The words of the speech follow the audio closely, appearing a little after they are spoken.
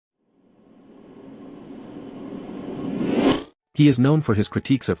He is known for his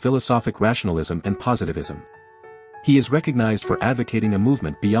critiques of philosophic rationalism and positivism. He is recognized for advocating a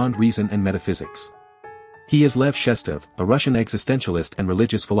movement beyond reason and metaphysics. He is Lev Shestov, a Russian existentialist and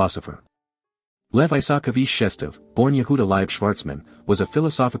religious philosopher. Lev Isaakovich Shestov, born Yehuda Leib Shvartsman, was a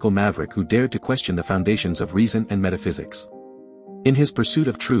philosophical maverick who dared to question the foundations of reason and metaphysics. In his pursuit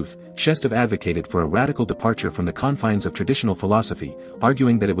of truth, Shestov advocated for a radical departure from the confines of traditional philosophy,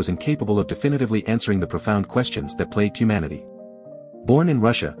 arguing that it was incapable of definitively answering the profound questions that plagued humanity. Born in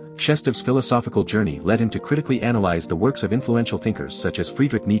Russia, Shestov's philosophical journey led him to critically analyze the works of influential thinkers such as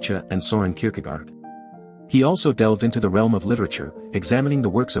Friedrich Nietzsche and Soren Kierkegaard. He also delved into the realm of literature, examining the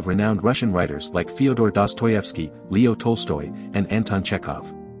works of renowned Russian writers like Fyodor Dostoevsky, Leo Tolstoy, and Anton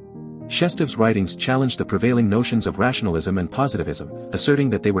Chekhov. Shestov's writings challenged the prevailing notions of rationalism and positivism, asserting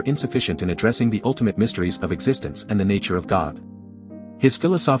that they were insufficient in addressing the ultimate mysteries of existence and the nature of God. His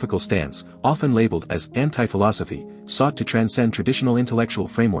philosophical stance, often labeled as anti-philosophy, sought to transcend traditional intellectual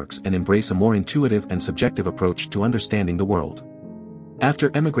frameworks and embrace a more intuitive and subjective approach to understanding the world.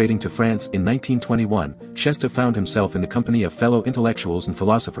 After emigrating to France in 1921, Shestov found himself in the company of fellow intellectuals and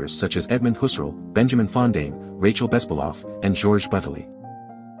philosophers such as Edmund Husserl, Benjamin Fontaine, Rachel Bespalov, and Georges Bataille.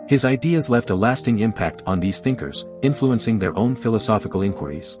 His ideas left a lasting impact on these thinkers, influencing their own philosophical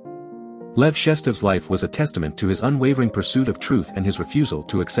inquiries. Lev Shestov's life was a testament to his unwavering pursuit of truth and his refusal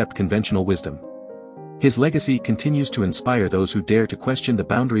to accept conventional wisdom. His legacy continues to inspire those who dare to question the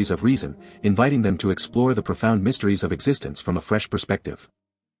boundaries of reason, inviting them to explore the profound mysteries of existence from a fresh perspective.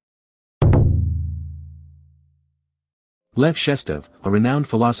 Lev Shestov, a renowned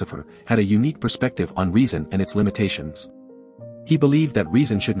philosopher, had a unique perspective on reason and its limitations. He believed that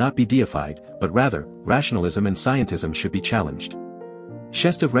reason should not be deified, but rather, rationalism and scientism should be challenged.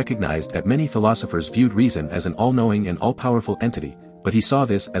 Shestov recognized that many philosophers viewed reason as an all-knowing and all-powerful entity, but he saw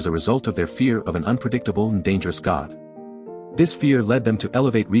this as a result of their fear of an unpredictable and dangerous God. This fear led them to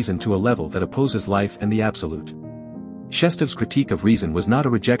elevate reason to a level that opposes life and the absolute. Shestov's critique of reason was not a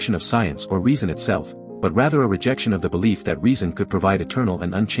rejection of science or reason itself, but rather a rejection of the belief that reason could provide eternal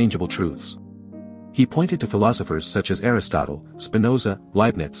and unchangeable truths. He pointed to philosophers such as Aristotle, Spinoza,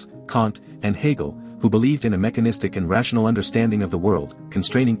 Leibniz, Kant, and Hegel, who believed in a mechanistic and rational understanding of the world,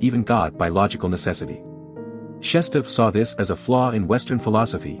 constraining even God by logical necessity. Shestov saw this as a flaw in Western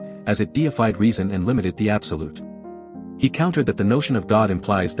philosophy, as it deified reason and limited the absolute. He countered that the notion of God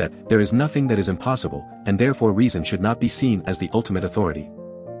implies that there is nothing that is impossible, and therefore reason should not be seen as the ultimate authority.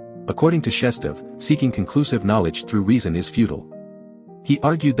 According to Shestov, seeking conclusive knowledge through reason is futile. He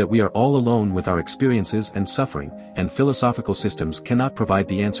argued that we are all alone with our experiences and suffering, and philosophical systems cannot provide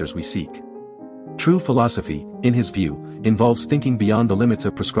the answers we seek. True philosophy, in his view, involves thinking beyond the limits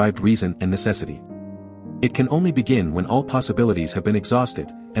of prescribed reason and necessity. It can only begin when all possibilities have been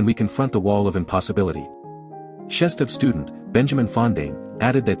exhausted, and we confront the wall of impossibility. Shestov's student, Benjamin Fontaine,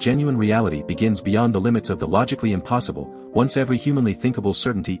 added that genuine reality begins beyond the limits of the logically impossible, once every humanly thinkable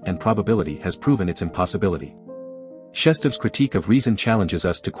certainty and probability has proven its impossibility. Shestov's critique of reason challenges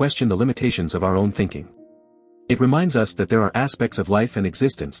us to question the limitations of our own thinking. It reminds us that there are aspects of life and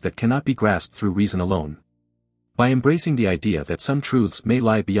existence that cannot be grasped through reason alone. By embracing the idea that some truths may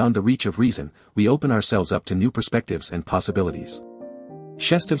lie beyond the reach of reason, we open ourselves up to new perspectives and possibilities.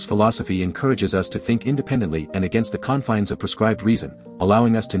 Shestov's philosophy encourages us to think independently and against the confines of prescribed reason,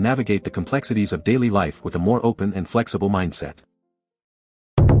 allowing us to navigate the complexities of daily life with a more open and flexible mindset.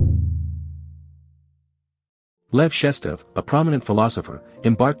 Lev Shestov, a prominent philosopher,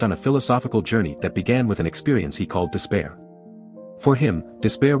 embarked on a philosophical journey that began with an experience he called despair. For him,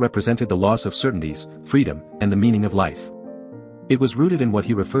 despair represented the loss of certainties, freedom, and the meaning of life. It was rooted in what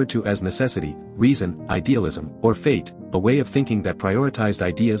he referred to as necessity, reason, idealism, or fate, a way of thinking that prioritized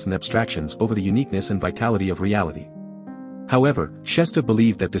ideas and abstractions over the uniqueness and vitality of reality. However, Shestov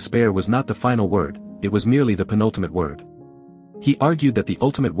believed that despair was not the final word, it was merely the penultimate word. He argued that the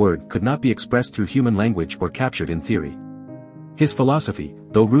ultimate word could not be expressed through human language or captured in theory. His philosophy,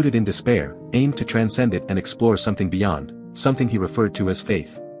 though rooted in despair, aimed to transcend it and explore something beyond, something he referred to as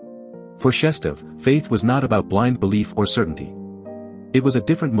faith. For Shestov, faith was not about blind belief or certainty. It was a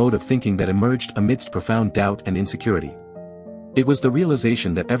different mode of thinking that emerged amidst profound doubt and insecurity. It was the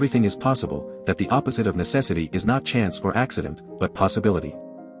realization that everything is possible, that the opposite of necessity is not chance or accident, but possibility.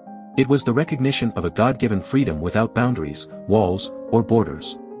 It was the recognition of a God-given freedom without boundaries, walls, or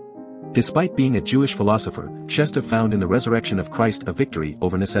borders. Despite being a Jewish philosopher, Shestov found in the resurrection of Christ a victory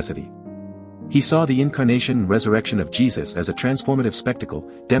over necessity. He saw the incarnation and resurrection of Jesus as a transformative spectacle,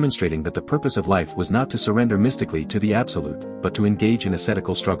 demonstrating that the purpose of life was not to surrender mystically to the absolute, but to engage in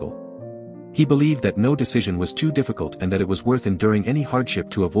ascetical struggle. He believed that no decision was too difficult and that it was worth enduring any hardship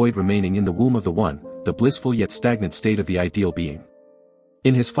to avoid remaining in the womb of the One, the blissful yet stagnant state of the ideal being.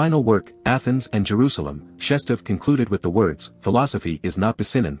 In his final work, Athens and Jerusalem, Shestov concluded with the words, "Philosophy is not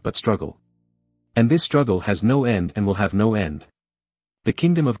besinning but struggle. And this struggle has no end and will have no end. The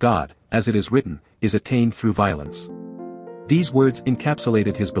kingdom of God, as it is written, is attained through violence." These words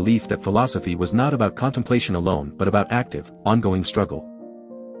encapsulated his belief that philosophy was not about contemplation alone but about active, ongoing struggle.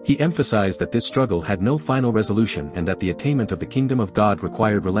 He emphasized that this struggle had no final resolution and that the attainment of the kingdom of God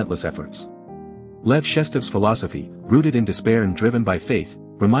required relentless efforts. Lev Shestov's philosophy, rooted in despair and driven by faith,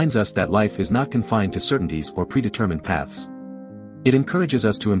 reminds us that life is not confined to certainties or predetermined paths. It encourages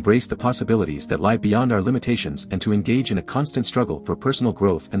us to embrace the possibilities that lie beyond our limitations and to engage in a constant struggle for personal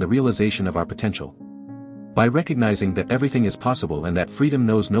growth and the realization of our potential. By recognizing that everything is possible and that freedom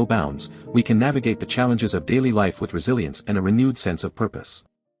knows no bounds, we can navigate the challenges of daily life with resilience and a renewed sense of purpose.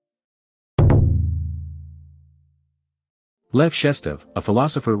 Lev Shestov, a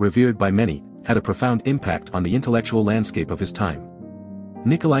philosopher revered by many, had a profound impact on the intellectual landscape of his time.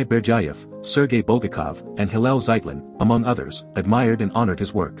 Nikolai Berdyaev, Sergei Bulgakov, and Hillel Zeitlin, among others, admired and honored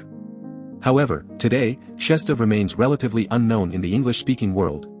his work. However, today, Shestov remains relatively unknown in the English-speaking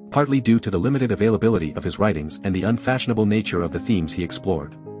world, partly due to the limited availability of his writings and the unfashionable nature of the themes he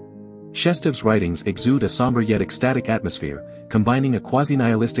explored. Shestov's writings exude a somber yet ecstatic atmosphere, combining a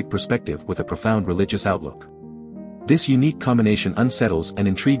quasi-nihilistic perspective with a profound religious outlook. This unique combination unsettles and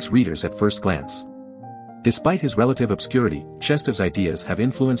intrigues readers at first glance. Despite his relative obscurity, Shestov's ideas have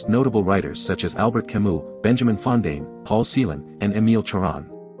influenced notable writers such as Albert Camus, Benjamin Fontaine, Paul Celan, and Émile Cioran.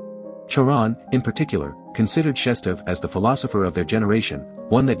 Cioran, in particular, considered Shestov as the philosopher of their generation,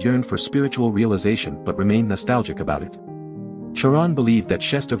 one that yearned for spiritual realization but remained nostalgic about it. Cioran believed that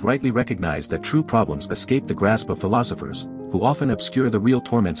Shestov rightly recognized that true problems escape the grasp of philosophers, who often obscure the real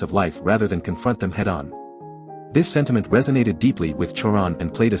torments of life rather than confront them head-on. This sentiment resonated deeply with Cioran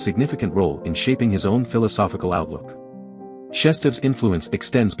and played a significant role in shaping his own philosophical outlook. Shestov's influence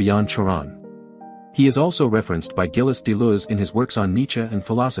extends beyond Cioran. He is also referenced by Gilles Deleuze in his works on Nietzsche and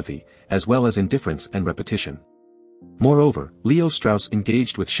philosophy, as well as in Difference and Repetition. Moreover, Leo Strauss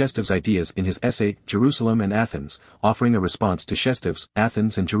engaged with Shestov's ideas in his essay, Jerusalem and Athens, offering a response to Shestov's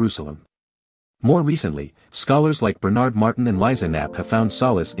Athens and Jerusalem. More recently, scholars like Bernard Martin and Liza Knapp have found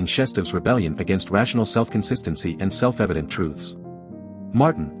solace in Shestov's rebellion against rational self-consistency and self-evident truths.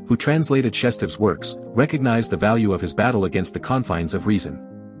 Martin, who translated Shestov's works, recognized the value of his battle against the confines of reason.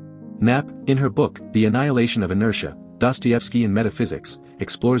 Knapp, in her book, The Annihilation of Inertia, Dostoevsky in Metaphysics,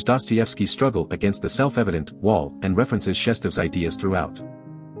 explores Dostoevsky's struggle against the self-evident wall and references Shestov's ideas throughout.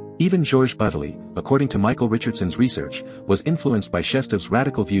 Even Georges Bataille, according to Michael Richardson's research, was influenced by Shestov's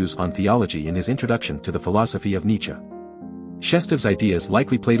radical views on theology in his introduction to the philosophy of Nietzsche. Shestov's ideas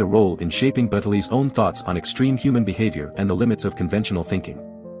likely played a role in shaping Bataille's own thoughts on extreme human behavior and the limits of conventional thinking.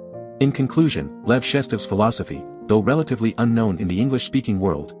 In conclusion, Lev Shestov's philosophy, though relatively unknown in the English-speaking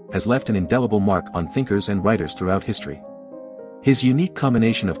world, has left an indelible mark on thinkers and writers throughout history. His unique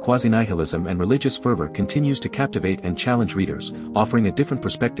combination of quasi-nihilism and religious fervor continues to captivate and challenge readers, offering a different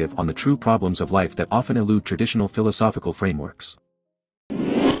perspective on the true problems of life that often elude traditional philosophical frameworks.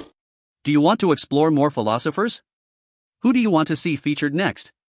 Do you want to explore more philosophers? Who do you want to see featured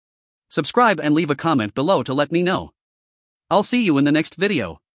next? Subscribe and leave a comment below to let me know. I'll see you in the next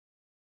video.